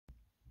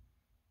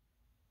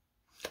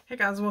Hey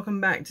guys, welcome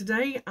back.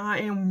 Today I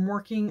am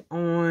working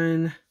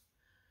on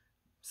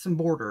some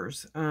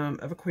borders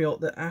of a quilt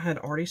that I had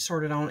already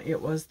started on.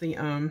 It was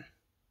the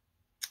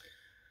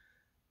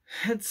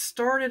had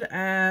started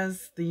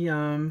as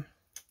the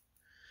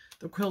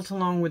quilt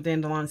along with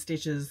dandelion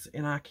stitches,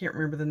 and I can't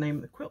remember the name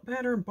of the quilt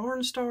pattern.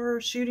 Barn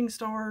stars, shooting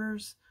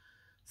stars,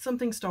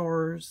 something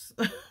stars.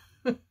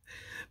 But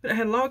it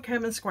had log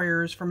cabin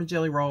squares from a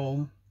jelly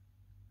roll.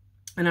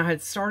 And I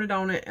had started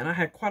on it, and I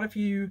had quite a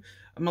few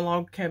of my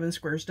log cabin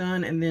squares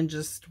done, and then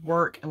just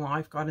work and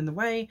life got in the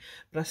way.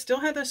 But I still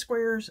had those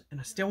squares,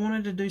 and I still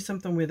wanted to do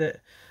something with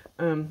it.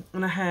 And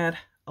I had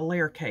a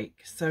layer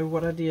cake. So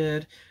what I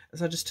did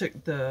is I just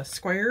took the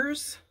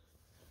squares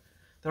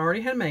that I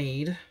already had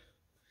made,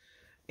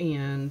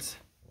 and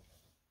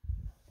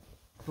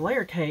the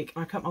layer cake,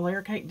 I cut my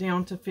layer cake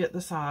down to fit the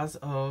size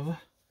of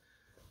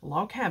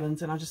log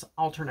cabins, and I just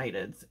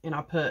alternated. And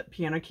I put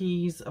piano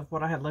keys of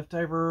what I had left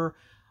over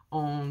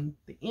on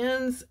the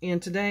ends,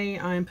 and today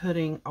I'm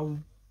putting a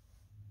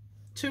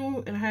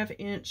 2.5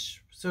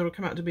 inch, so it'll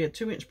come out to be a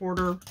 2-inch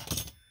border.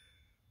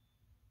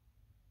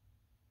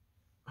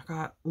 I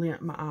got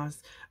lint in my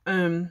eyes.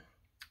 And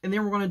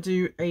then we're going to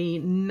do a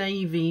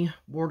navy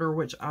border,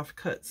 which I've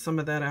cut some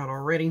of that out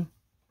already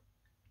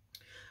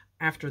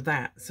after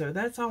that. So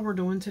that's all we're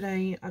doing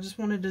today. I just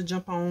wanted to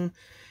jump on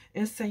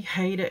and say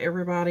hey to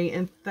everybody,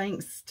 and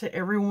thanks to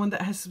everyone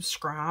that has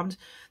subscribed.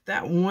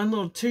 That one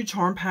little 2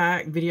 charm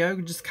pack video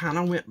just kind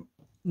of went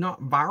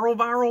not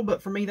viral,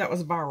 but for me that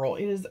was viral.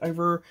 It is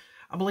over,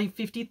 I believe,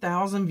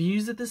 50,000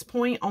 views at this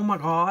point. Oh my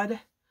god,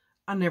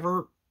 I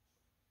never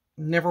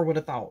would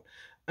have thought.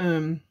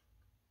 So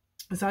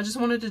I just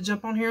wanted to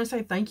jump on here and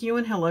say thank you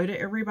and hello to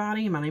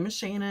everybody. My name is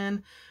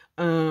Shannon.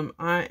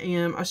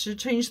 I should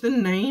change the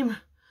name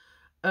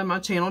of my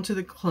channel to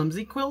the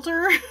Clumsy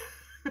Quilter.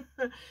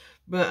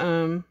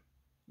 But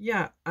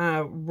yeah,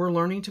 we're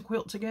learning to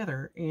quilt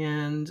together.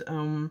 And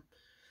I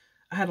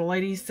had a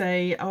lady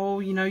say, oh,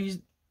 you know,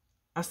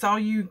 I saw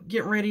you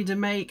get ready to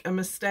make a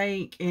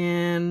mistake,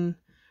 and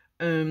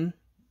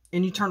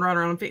you turned right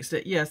around and fixed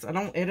it. Yes, I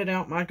don't edit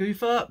out my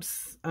goof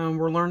ups.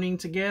 We're learning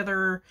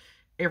together.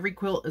 Every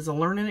quilt is a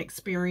learning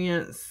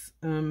experience.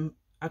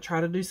 I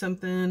try to do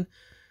something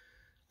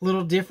a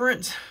little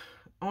different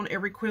on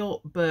every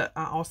quilt, but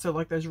I also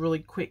like those really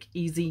quick,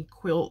 easy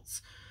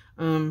quilts.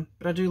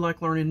 But I do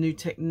like learning new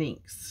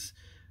techniques.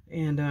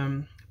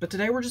 And but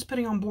today we're just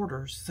putting on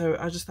borders, so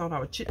I just thought I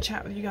would chit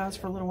chat with you guys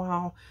for a little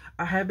while.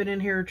 I have been in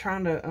here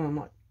trying to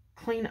like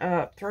clean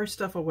up, throw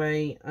stuff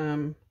away.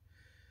 I've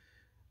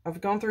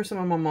gone through some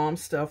of my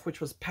mom's stuff,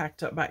 which was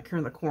packed up back here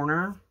in the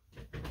corner.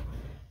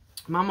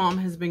 My mom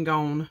has been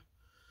gone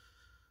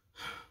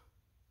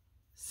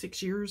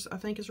 6 years, I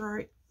think is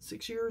right.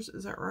 6 years,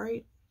 is that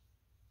right?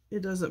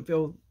 It doesn't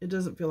feel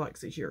like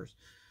 6 years.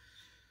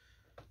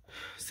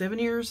 7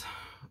 years.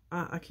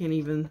 I can't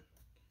even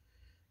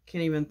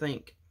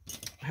think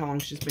how long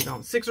she's been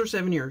gone. 6 or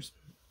 7 years.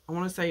 I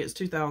want to say it's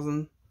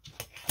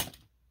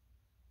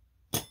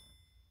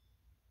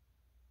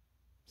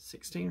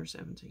 2016 or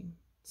 17.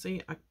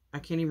 See, I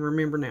can't even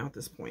remember now at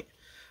this point.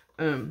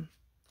 And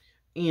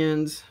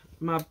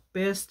my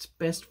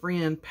best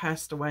friend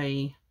passed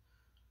away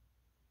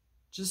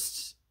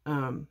just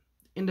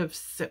end of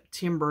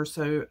September,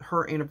 so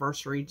her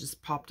anniversary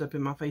just popped up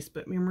in my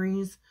Facebook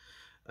memories.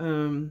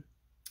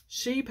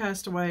 She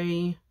passed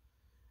away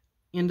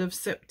end of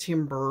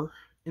September,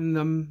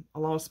 and I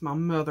lost my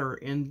mother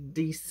in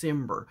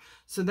December.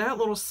 So that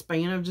little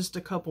span of just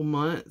a couple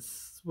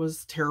months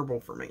was terrible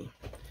for me.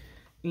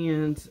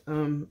 And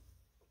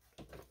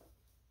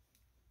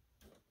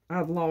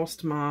I'd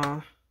lost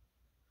my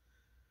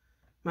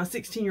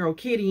 16-year-old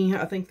kitty,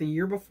 I think the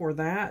year before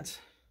that,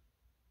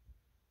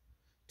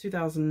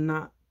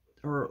 2009,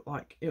 or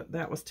like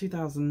that was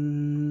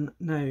 2000,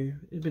 no,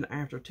 it'd been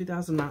after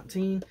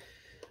 2019.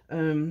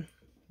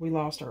 We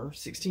lost our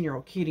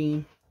 16-year-old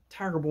kitty,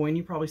 Tiger Boy, and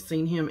you've probably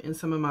seen him in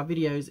some of my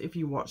videos if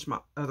you watched my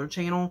other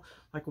channel,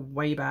 like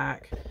way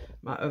back,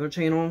 my other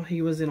channel.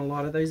 He was in a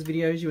lot of those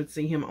videos. You would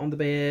see him on the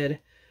bed,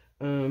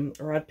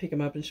 or I'd pick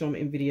him up and show him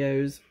in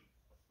videos.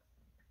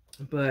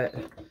 But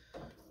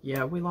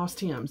yeah, we lost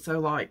him. So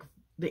like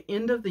the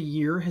end of the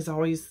year has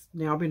always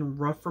now been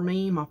rough for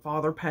me. My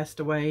father passed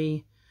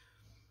away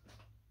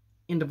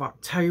end of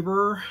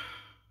October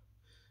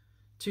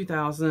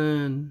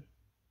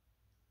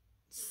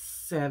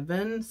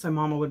 2007. So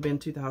Mama would have been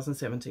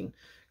 2017,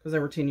 because they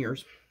were 10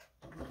 years.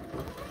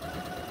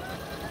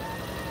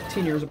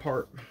 10 years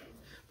apart.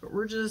 But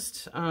we're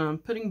just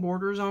putting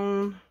borders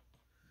on.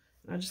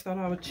 I just thought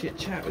I would chit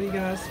chat with you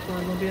guys for a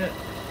little bit.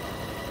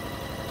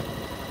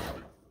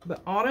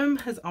 But autumn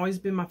has always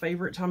been my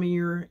favorite time of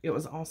year. It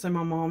was also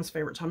my mom's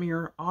favorite time of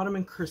year. Autumn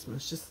and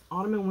Christmas. Just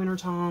autumn and winter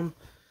time.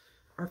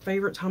 Our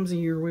favorite times of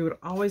year. We would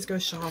always go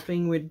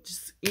shopping. We'd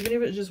just, even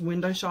if it was just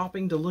window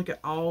shopping, to look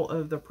at all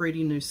of the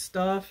pretty new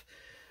stuff.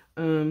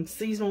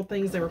 Seasonal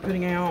things they were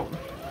putting out.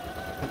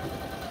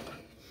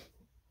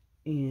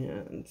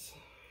 And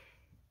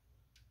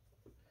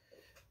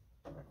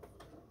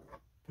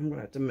I'm going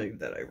to have to move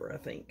that over, I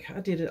think. I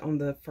did it on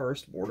the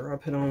first border I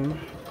put on.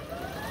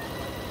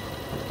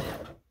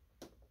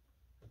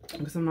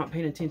 Because I'm not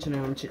paying attention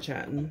now, I'm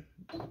chit-chatting.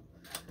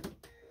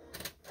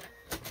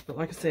 But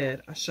like I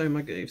said, I show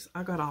my goofs.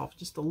 I got off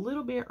just a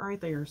little bit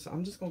right there, so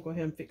I'm just going to go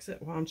ahead and fix it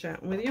while I'm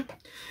chatting with you.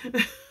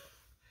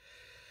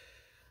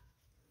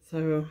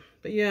 So,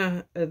 but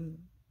yeah,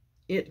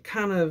 it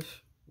kind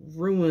of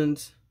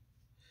ruined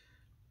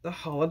the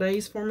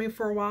holidays for me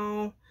for a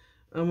while.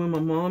 When my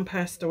mom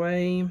passed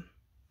away,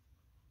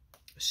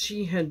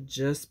 she had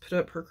just put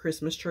up her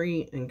Christmas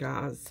tree, and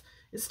guys,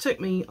 it's took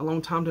me a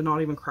long time to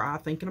not even cry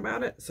thinking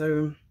about it.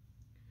 So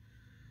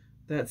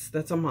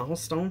that's a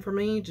milestone for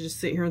me, to just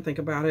sit here and think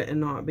about it and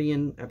not be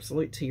in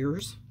absolute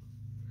tears.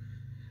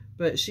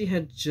 But she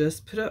had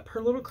just put up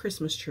her little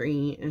Christmas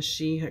tree, and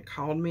she had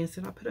called me and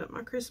said, I put up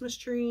my Christmas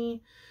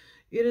tree.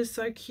 It is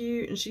so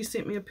cute. And she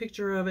sent me a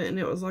picture of it, and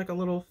it was like a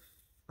little,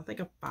 I think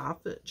a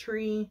 5-foot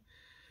tree.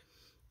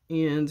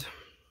 And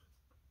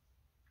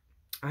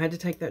I had to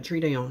take that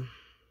tree down.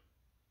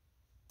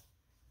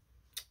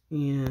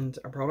 And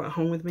I brought it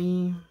home with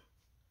me.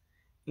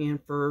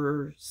 And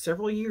for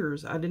several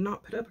years, I did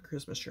not put up a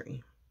Christmas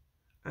tree.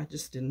 I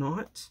just did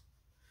not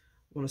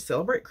want to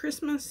celebrate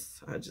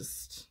Christmas. I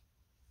just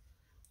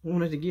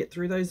wanted to get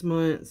through those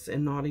months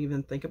and not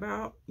even think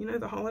about, you know,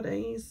 the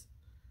holidays.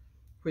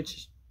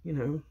 Which, you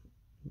know,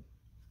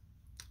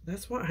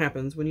 that's what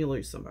happens when you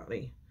lose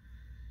somebody.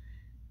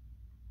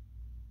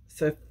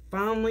 So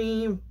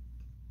finally,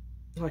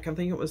 like I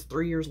think it was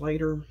 3 years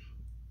later,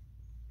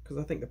 because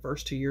I think the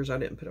first 2 years I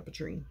didn't put up a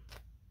tree.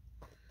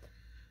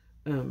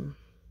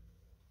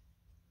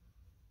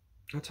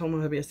 I told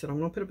my hubby, I said, I'm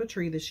going to put up a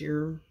tree this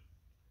year,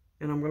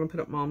 and I'm going to put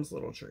up Mom's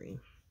little tree,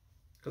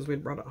 because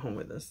we'd brought it home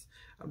with us.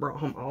 I brought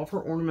home all of her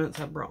ornaments.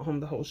 I brought home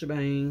the whole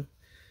shebang.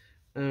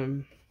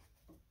 And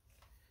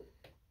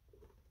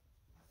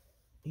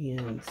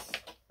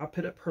I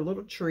put up her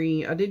little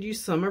tree. I did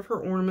use some of her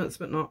ornaments,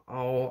 but not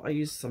all. I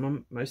used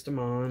most of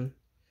mine.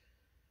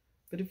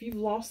 But if you've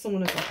lost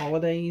someone at the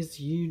holidays,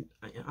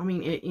 I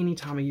mean, at any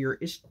time of year,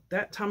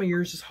 that time of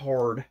year is just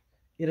hard.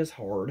 It is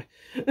hard.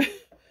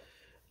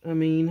 I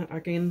mean,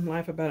 I can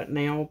laugh about it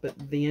now, but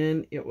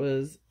then it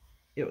was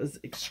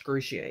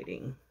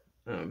excruciating,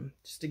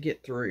 just to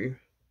get through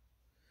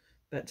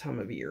that time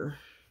of year.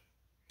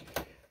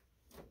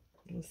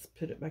 Let's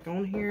put it back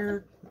on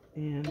here,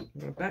 and I'm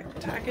going to back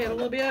tack it a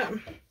little bit,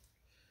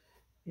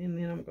 and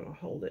then I'm going to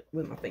hold it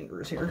with my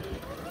fingers here.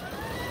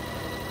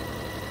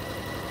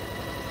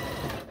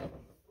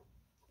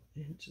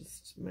 And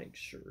just make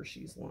sure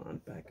she's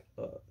lined back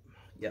up.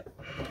 Yep.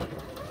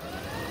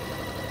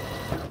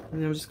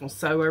 And then I'm just going to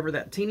sew over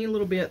that teeny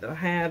little bit that I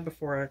had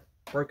before I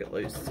broke it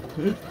loose.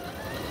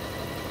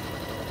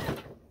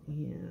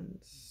 And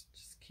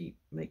just keep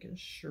making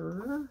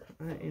sure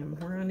I am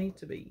where I need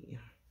to be.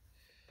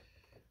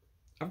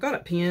 I've got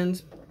it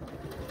pinned,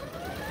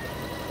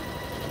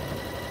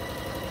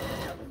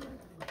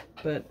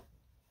 but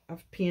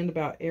I've pinned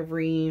about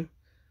every,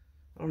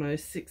 I don't know,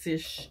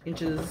 6-ish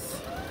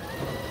inches.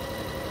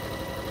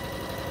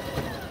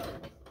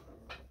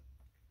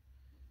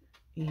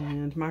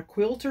 And my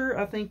quilter,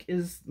 I think,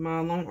 is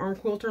my long arm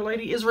quilter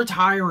lady, is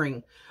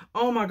retiring.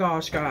 Oh my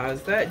gosh,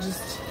 guys, that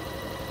just,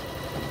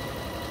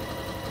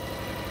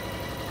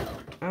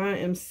 I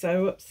am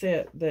so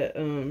upset that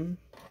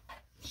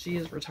she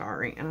is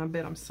retiring, and I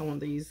bet I'm sewing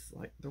these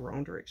like the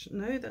wrong direction.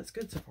 No, that's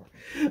good so far.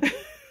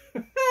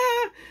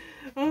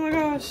 Oh my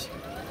gosh,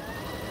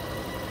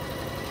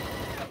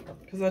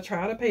 because I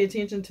try to pay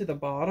attention to the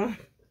bottom,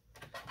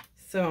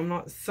 so I'm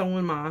not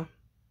sewing my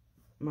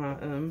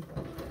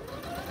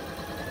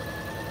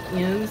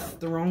ends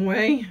the wrong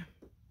way,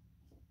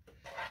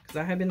 because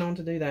I have been known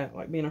to do that,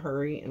 like be in a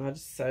hurry and I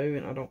just sew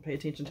and I don't pay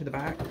attention to the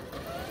back.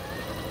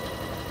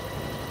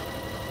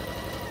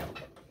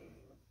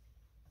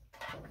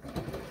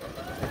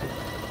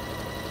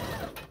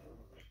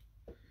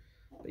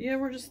 But yeah,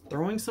 we're just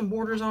throwing some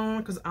borders on,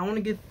 because I want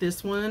to get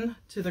this one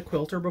to the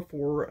quilter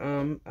before,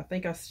 I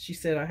think she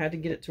said I had to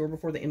get it to her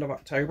before the end of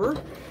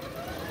October.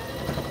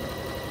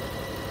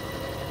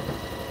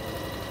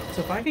 So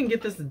if I can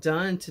get this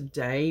done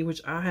today, which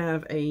I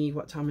have a,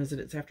 what time is it?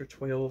 It's after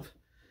 12.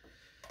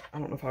 I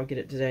don't know if I'll get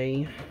it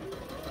today.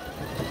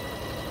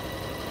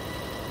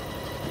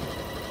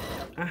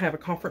 I have a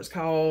conference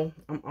call.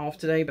 I'm off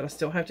today, but I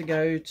still have to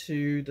go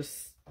to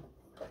this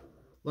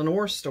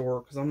Lenore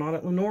store, because I'm not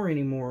at Lenore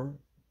anymore.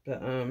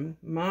 But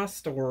my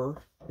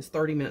store is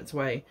 30 minutes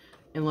away,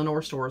 and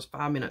Lenore store is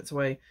 5 minutes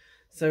away.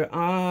 So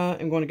I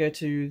am going to go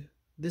to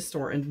this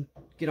store and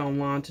get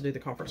online to do the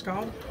conference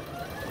call.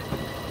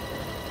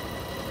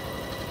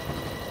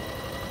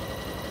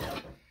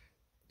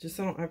 Just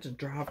so I don't have to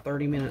drive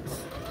 30 minutes.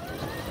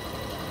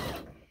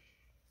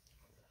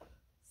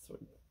 So,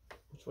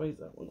 which way is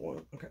that one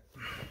going? Okay.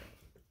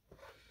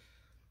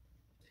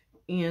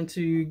 And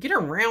to get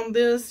around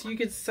this, you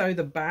could sew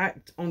the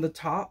back on the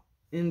top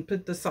and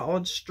put the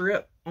solid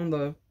strip on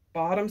the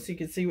bottom, so you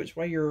can see which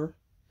way you're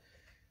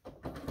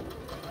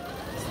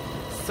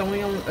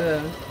sewing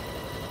on,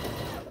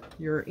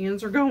 your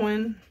ends are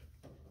going,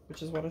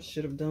 which is what I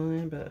should have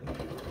done, but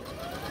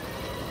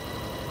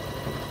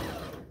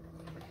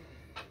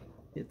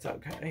it's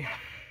okay.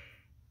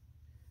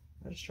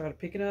 I just try to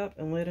pick it up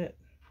and let it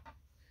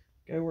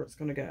go where it's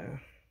going to go.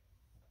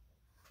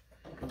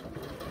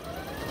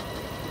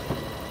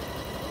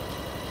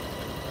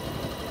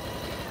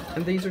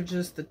 And these are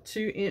just the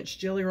 2-inch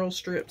jelly roll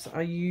strips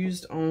I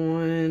used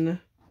on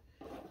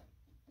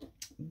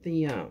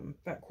the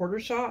Fat Quarter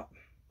Shop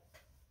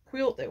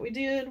quilt that we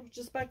did,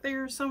 just back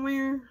there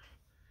somewhere.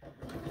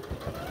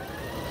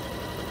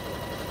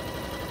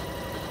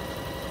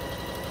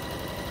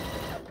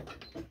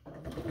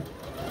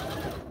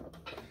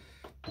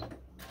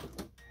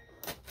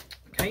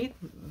 Okay,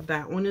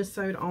 that one is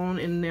sewed on,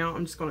 and now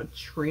I'm just going to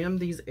trim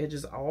these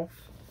edges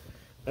off.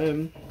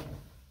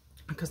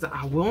 Because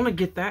I want to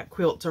get that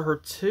quilt to her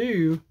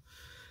too.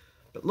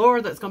 But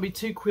Lord, that's going to be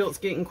 2 quilts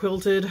getting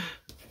quilted.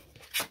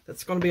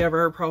 That's going to be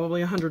over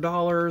probably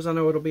 $100. I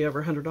know it'll be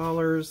over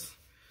 $100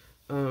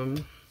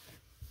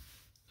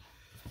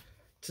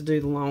 to do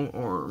the long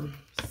arm.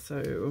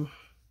 So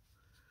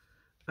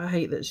I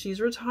hate that she's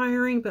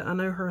retiring, but I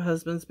know her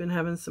husband's been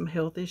having some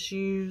health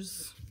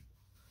issues.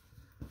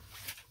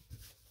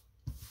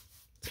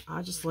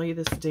 I just lay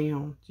this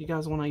down. You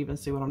guys want to even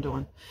see what I'm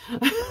doing?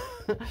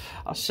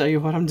 I'll show you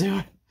what I'm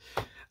doing.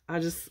 I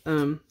just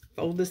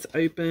fold this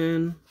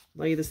open,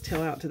 lay this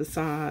tail out to the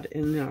side,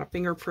 and then I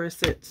finger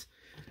press it.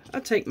 I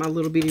take my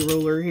little bitty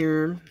ruler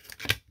here,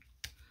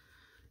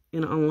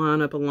 and I'll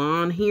line up a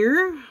line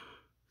here.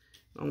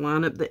 I'll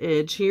line up the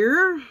edge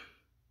here.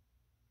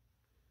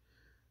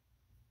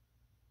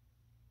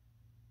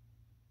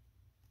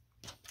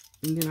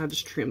 And then I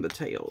just trim the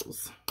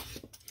tails.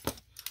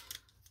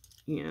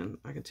 And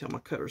I can tell my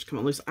cutter's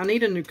coming loose. I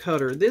need a new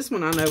cutter. This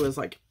one I know is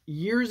like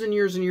years and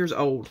years and years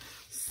old.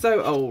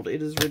 So old,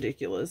 it is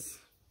ridiculous.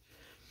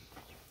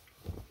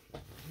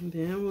 And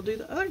then we'll do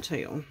the other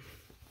tail.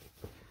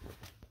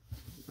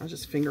 I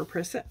just finger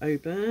press it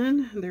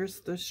open.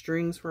 There's the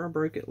strings where I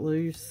broke it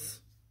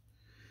loose.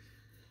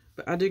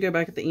 But I do go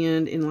back at the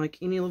end, and like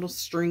any little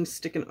strings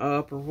sticking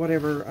up or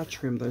whatever, I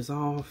trim those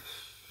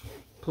off.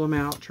 Pull them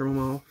out, trim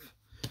them off.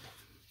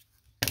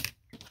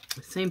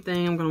 Same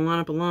thing, I'm going to line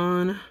up a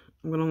line.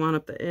 I'm going to line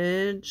up the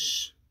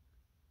edge.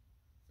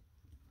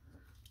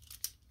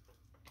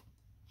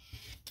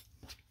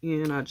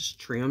 And I just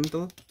trim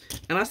the...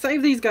 And I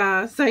save these,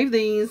 guys. Save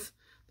these.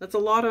 That's a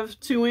lot of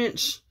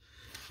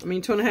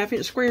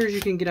 2.5-inch squares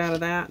you can get out of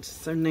that.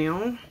 So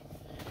now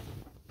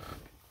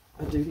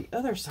I do the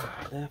other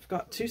side. I've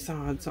got 2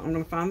 sides. So I'm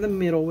going to find the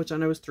middle, which I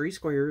know is 3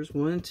 squares.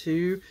 1,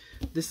 2.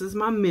 This is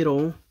my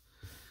middle.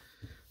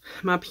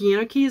 My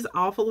piano key is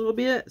off a little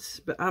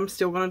bit, but I'm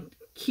still going to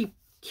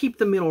keep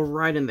the middle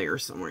right in there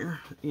somewhere.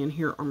 And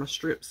here are my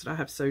strips that I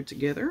have sewed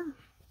together.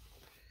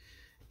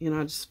 And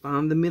I just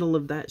find the middle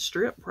of that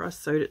strip where I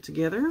sewed it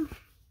together.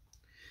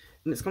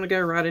 And it's going to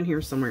go right in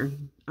here somewhere.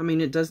 I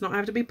mean, it does not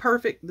have to be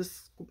perfect.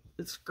 It's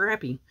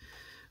scrappy.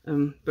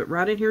 But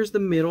right in here is the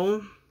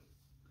middle.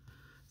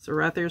 So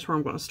right there is where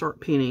I'm going to start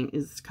pinning,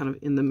 is kind of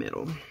in the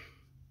middle.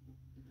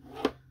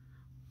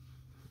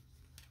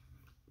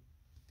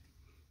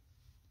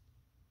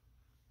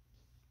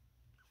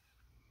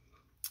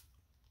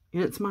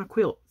 And it's my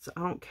quilt, so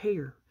I don't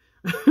care.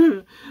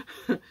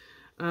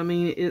 I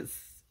mean,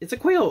 it's a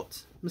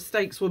quilt.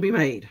 Mistakes will be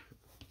made.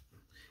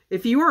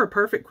 If you are a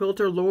perfect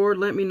quilter, Lord,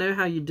 let me know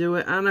how you do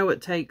it. I know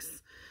it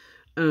takes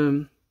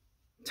time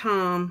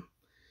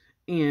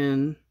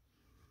and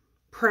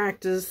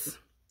practice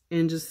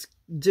and just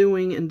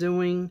doing and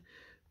doing.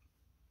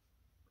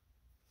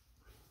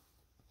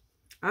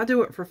 I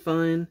do it for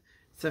fun,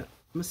 so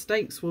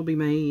mistakes will be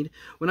made.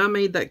 When I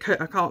made that,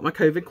 I call it my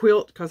COVID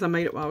quilt because I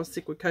made it while I was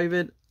sick with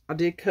COVID. I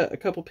did cut a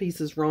couple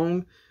pieces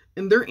wrong,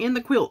 and they're in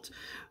the quilt.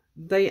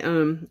 They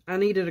I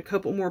needed a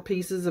couple more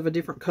pieces of a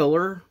different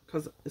color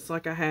because it's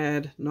like I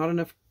had not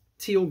enough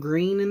teal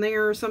green in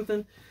there or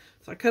something.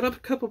 So I cut up a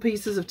couple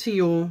pieces of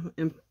teal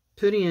and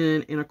put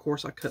in, and of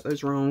course I cut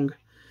those wrong.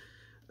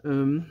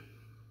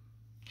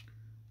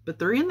 But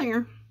they're in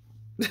there.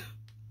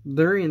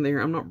 They're in there.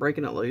 I'm not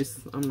breaking it loose.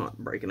 I'm not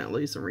breaking it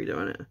loose and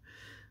redoing it.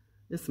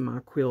 This is my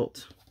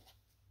quilt.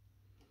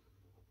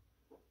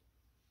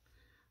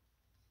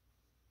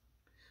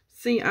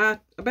 See,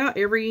 about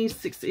every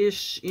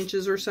 6-ish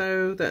inches or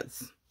so,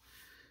 that's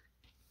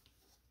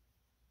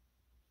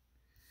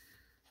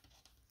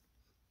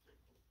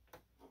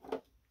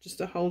just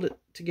to hold it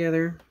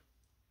together.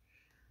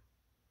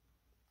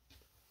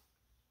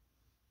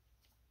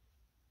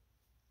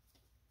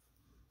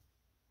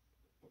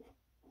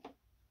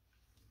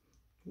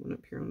 One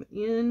up here on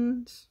the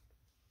end.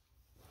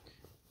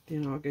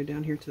 Then I'll go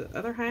down here to the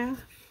other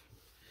half.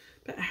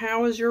 But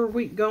how is your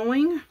week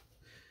going?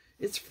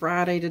 It's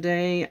Friday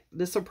today.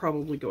 This will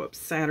probably go up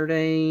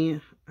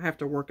Saturday. I have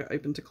to work at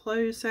open to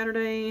close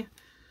Saturday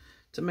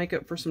to make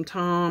up for some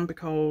time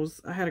because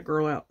I had a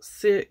girl out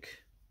sick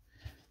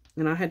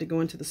and I had to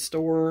go into the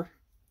store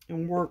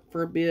and work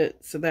for a bit.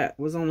 So that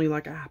was only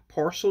like a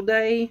partial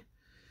day.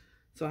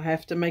 So I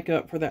have to make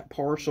up for that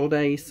partial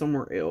day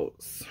somewhere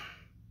else.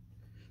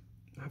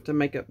 I have to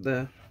make up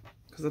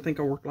because I think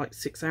I worked like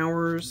 6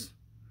 hours.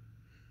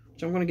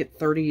 Which I'm going to get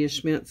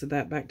 30-ish minutes of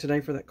that back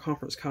today for that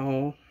conference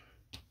call.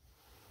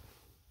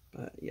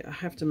 But yeah, I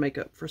have to make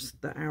up for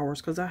the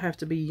hours because I have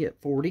to be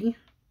at 40.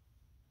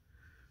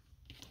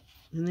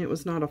 And it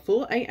was not a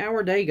full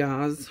 8-hour day,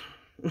 guys.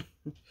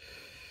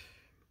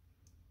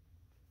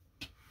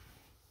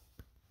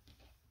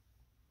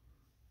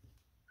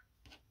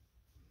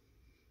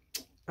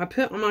 I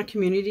put on my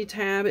community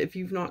tab, if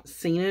you've not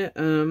seen it,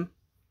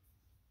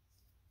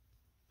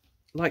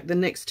 like the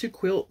next 2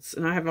 quilts,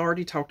 and I have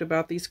already talked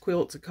about these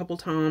quilts a couple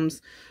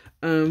times.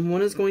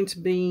 One is going to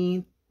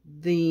be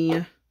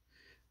the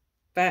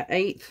Fat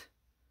 8th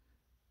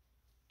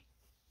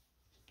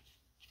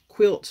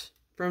quilt.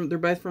 They're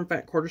both from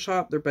Fat Quarter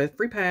Shop. They're both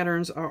free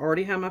patterns. I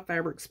already have my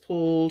fabrics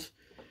pulled.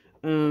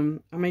 I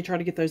may try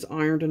to get those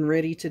ironed and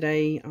ready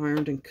today,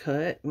 ironed and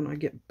cut when I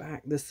get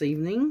back this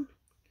evening.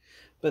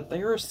 But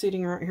they are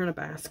sitting right here in a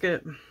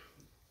basket.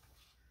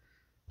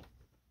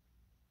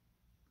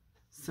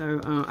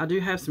 So I do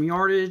have some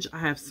yardage. I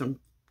have some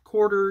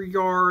quarter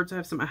yards. I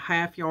have some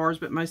half yards,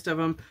 but most of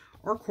them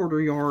are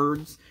quarter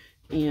yards.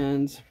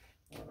 And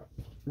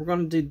we're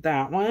going to do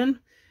that one.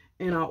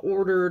 And I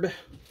ordered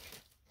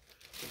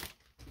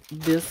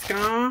this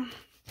guy.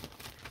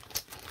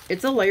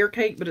 It's a layer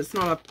cake, but it's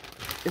not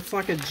it's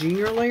like a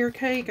junior layer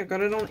cake. I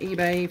got it on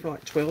eBay for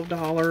like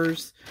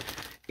 $12.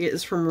 It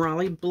is from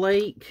Riley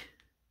Blake.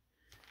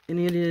 And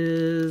it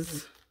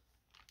is,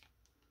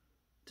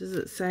 does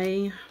it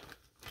say?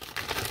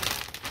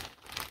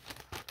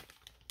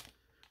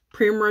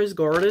 Primrose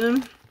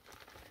Garden.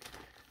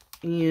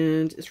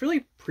 And it's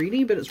really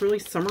pretty, but it's really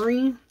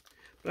summery.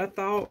 But I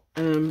thought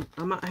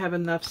I might have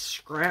enough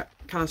scrap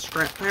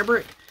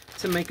fabric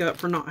to make up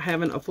for not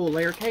having a full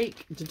layer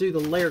cake to do the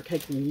layer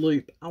cake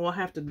loop. I will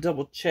have to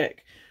double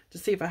check to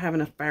see if I have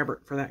enough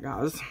fabric for that,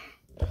 guys.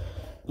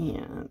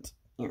 And,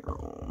 you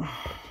know,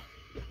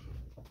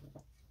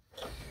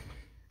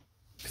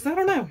 because I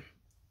don't know.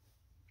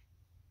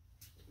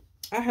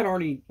 I had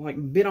already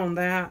like bid on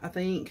that, I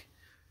think.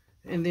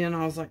 And then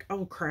I was like,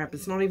 oh crap,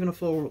 it's not even a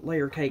full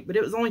layer cake. But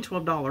it was only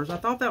 $12. I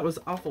thought that was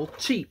awful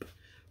cheap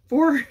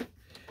for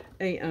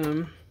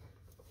a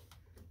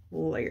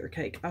layer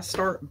cake. I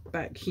start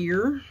back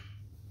here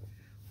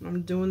when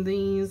I'm doing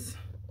these.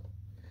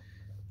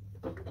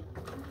 And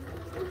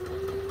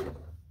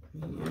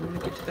when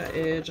I get to that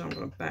edge, I'm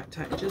going to back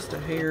tack just a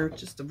hair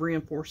just to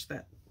reinforce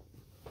that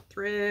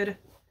thread.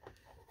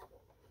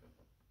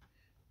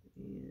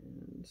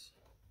 And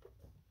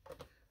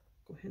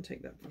go ahead and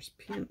take that first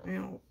pin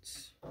out.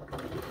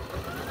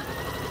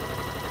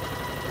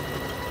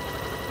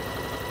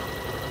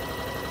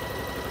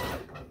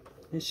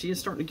 And she is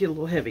starting to get a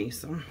little heavy,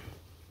 so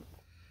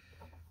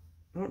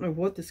I don't know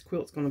what this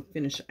quilt's going to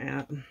finish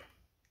at.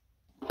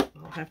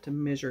 I'll have to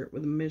measure it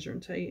with a measuring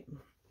tape.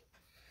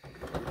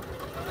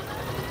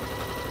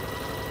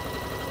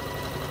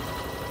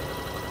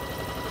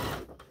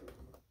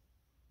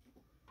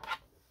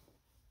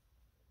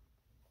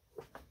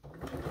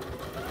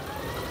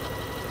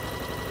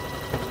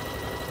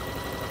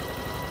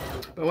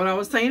 But what I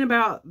was saying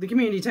about the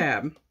community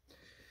tab,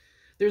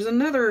 there's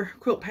another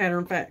quilt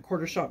pattern Fat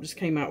Quarter Shop just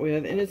came out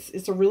with, and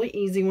it's a really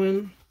easy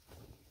one.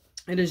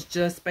 It is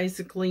just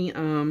basically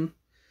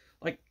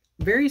like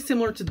very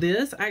similar to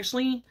this.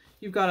 Actually,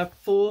 you've got a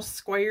full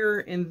square,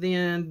 and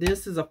then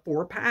this is a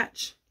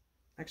 4-patch.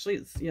 Actually,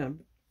 it's, yeah,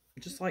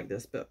 just like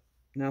this, but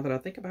now that I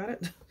think about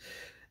it,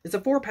 it's a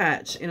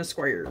 4-patch in a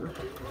square.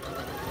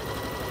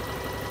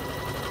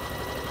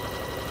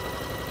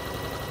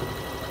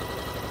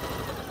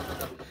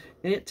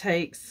 And it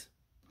takes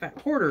fat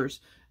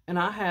quarters. And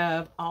I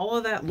have all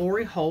of that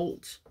Lori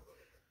Holt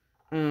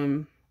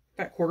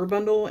fat quarter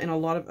bundle and a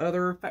lot of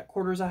other fat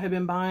quarters I have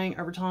been buying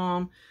over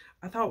time.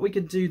 I thought we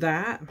could do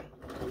that.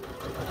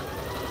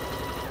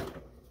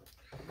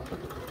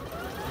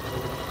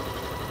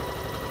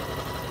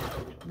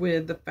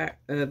 With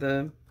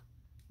the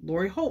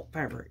Lori Holt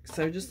fabric.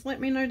 So just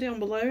let me know down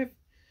below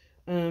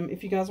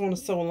if you guys want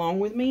to sew along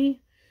with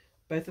me.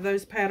 Both of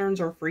those patterns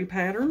are free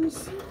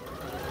patterns.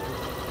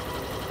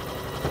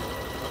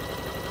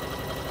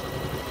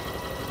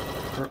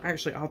 Or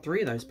actually, all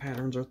 3 of those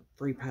patterns are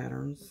free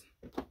patterns.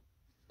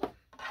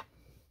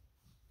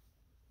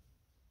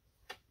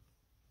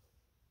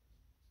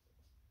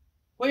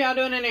 What y'all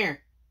doing in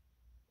there?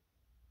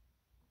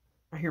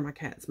 I hear my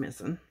cat's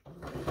missing.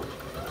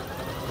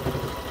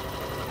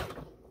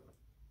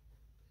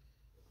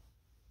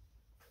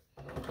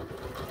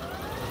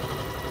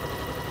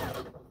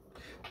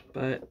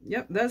 But,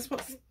 yep, that's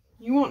what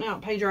you want now,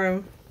 Pedro.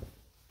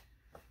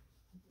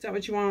 Is that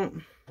what you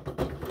want?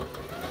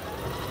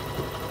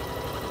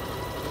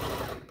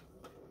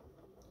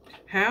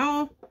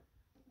 How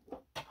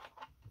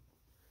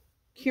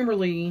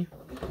Kimberly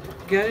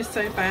goes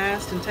so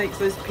fast and takes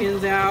those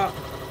pins out.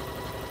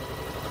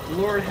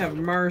 Lord have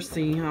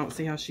mercy. I don't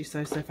see how she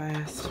sews so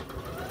fast.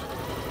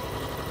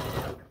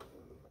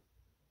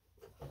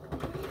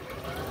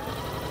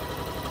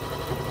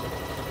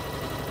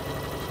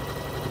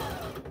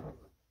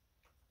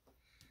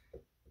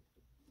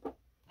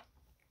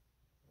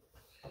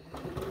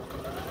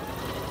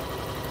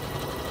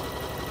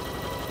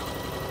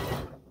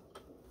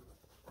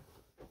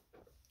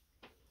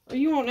 What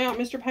you want now,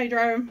 Mr.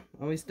 Pedro?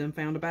 Oh, he's done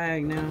found a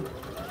bag now.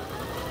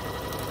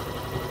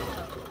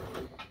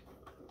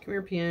 Come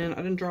here, Pen.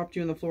 I done dropped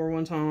you on the floor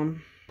one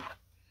time.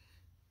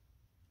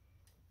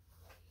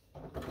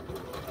 Go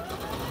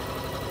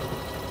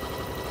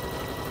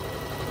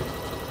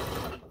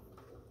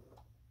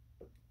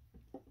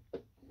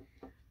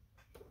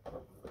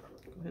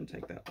ahead and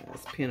take that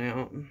last pin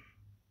out. So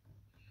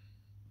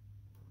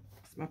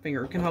my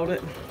finger can hold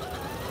it.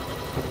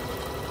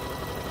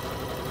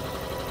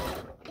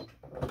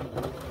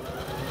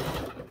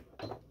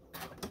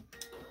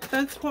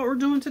 That's what we're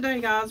doing today,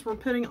 guys. We're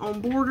putting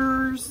on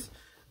borders.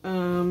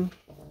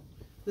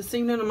 This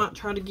evening I might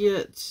try to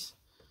get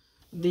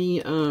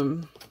the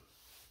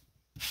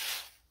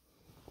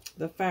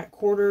fat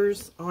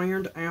quarters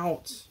ironed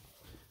out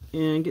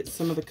and get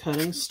some of the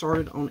cutting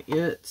started on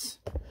it.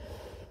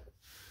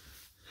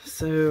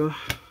 So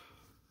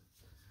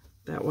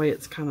that way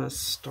it's kind of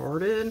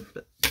started.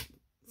 But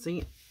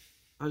see,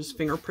 I just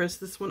finger press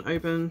this one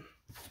open.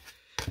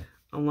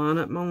 I line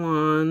up my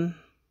line.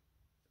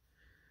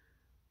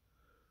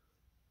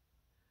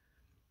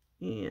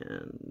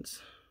 And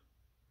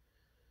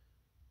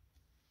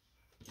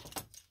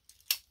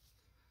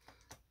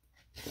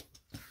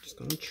just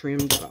going to trim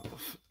that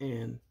off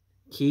and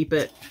keep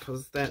it,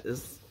 because that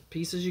is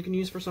pieces you can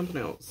use for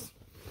something else.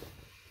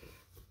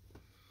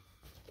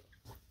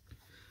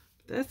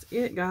 That's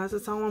it, guys.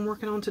 That's all I'm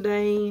working on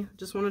today.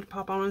 Just wanted to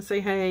pop on and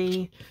say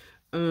hey.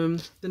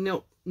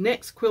 The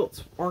next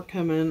quilts are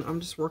coming.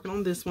 I'm just working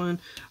on this one.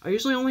 I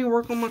usually only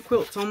work on my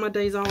quilts on my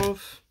days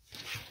off.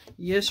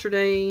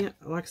 Yesterday,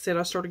 like I said,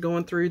 I started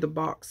going through the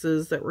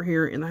boxes that were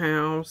here in the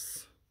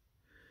house,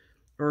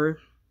 or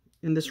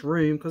in this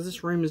room, because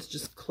this room is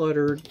just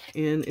cluttered,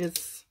 and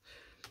it's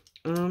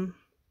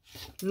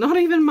not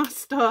even my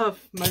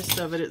stuff, most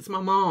of it. It's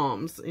my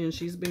mom's, and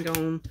she's been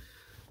gone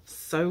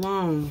so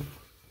long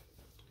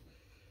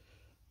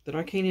that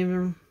I can't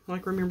even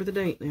like remember the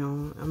date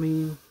now. I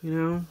mean, you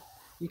know,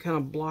 you kind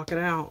of block it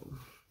out.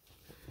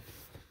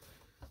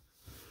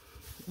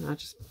 And I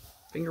just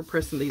finger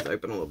pressing these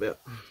open a little bit.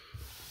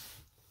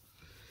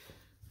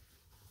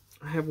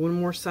 I have one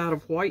more side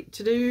of white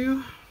to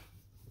do,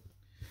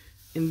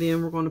 and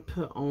then we're going to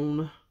put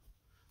on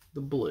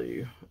the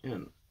blue,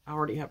 and I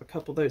already have a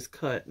couple of those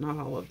cut, not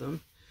all of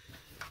them.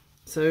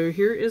 So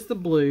here is the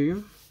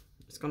blue.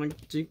 It's going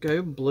to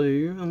go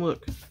blue, and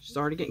look, she's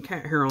already getting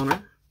cat hair on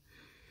her.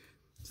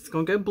 It's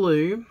going to go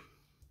blue.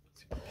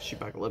 Let's push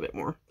it back a little bit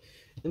more.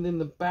 And then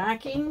the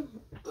backing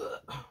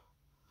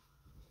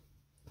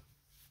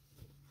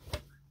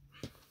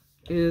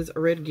is a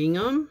red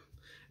gingham.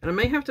 And I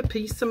may have to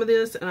piece some of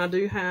this, and I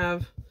do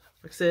have,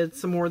 like I said,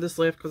 some more of this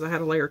left because I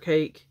had a layer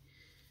cake.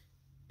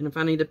 And if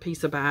I need to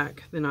piece a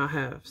back, then I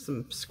have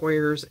some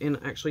squares and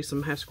actually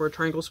some half square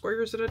triangle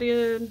squares that I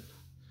did.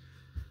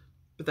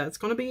 But that's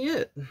going to be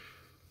it. What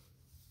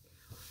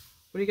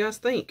do you guys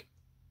think?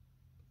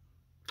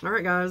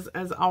 Alright guys,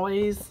 as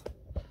always,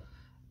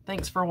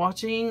 thanks for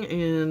watching,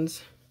 and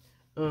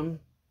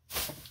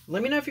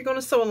let me know if you're going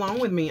to sew along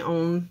with me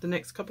on the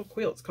next couple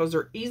quilts, because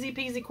they're easy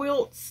peasy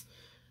quilts.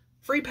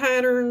 Free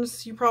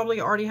patterns. You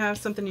probably already have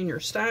something in your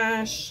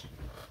stash.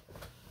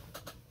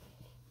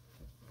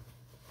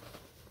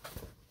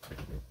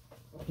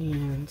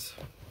 And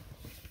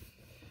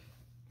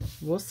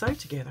we'll sew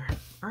together.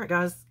 Alright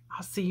guys,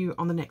 I'll see you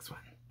on the next one.